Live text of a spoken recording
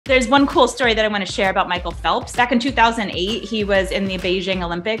There's one cool story that I want to share about Michael Phelps. Back in 2008, he was in the Beijing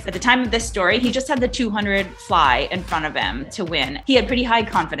Olympics. At the time of this story, he just had the 200 fly in front of him to win. He had pretty high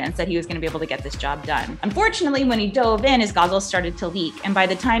confidence that he was going to be able to get this job done. Unfortunately, when he dove in, his goggles started to leak. And by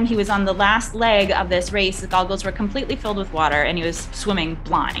the time he was on the last leg of this race, the goggles were completely filled with water and he was swimming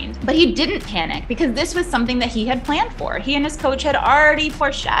blind. But he didn't panic because this was something that he had planned for. He and his coach had already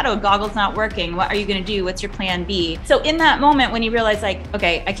foreshadowed goggles not working. What are you going to do? What's your plan B? So in that moment, when he realized like,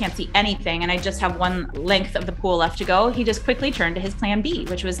 okay, I can't see anything and I just have one length of the pool left to go, he just quickly turned to his plan B,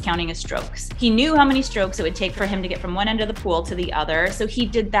 which was counting his strokes. He knew how many strokes it would take for him to get from one end of the pool to the other. So he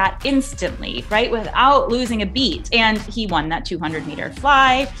did that instantly, right? Without losing a beat. And he won that 200-meter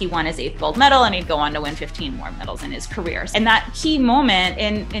fly. He won his 8th gold medal and he'd go on to win 15 more medals in his career. And that key moment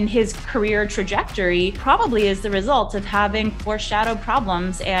in his career trajectory probably is the result of having foreshadowed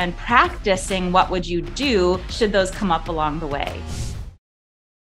problems and practicing what would you do should those come up along the way.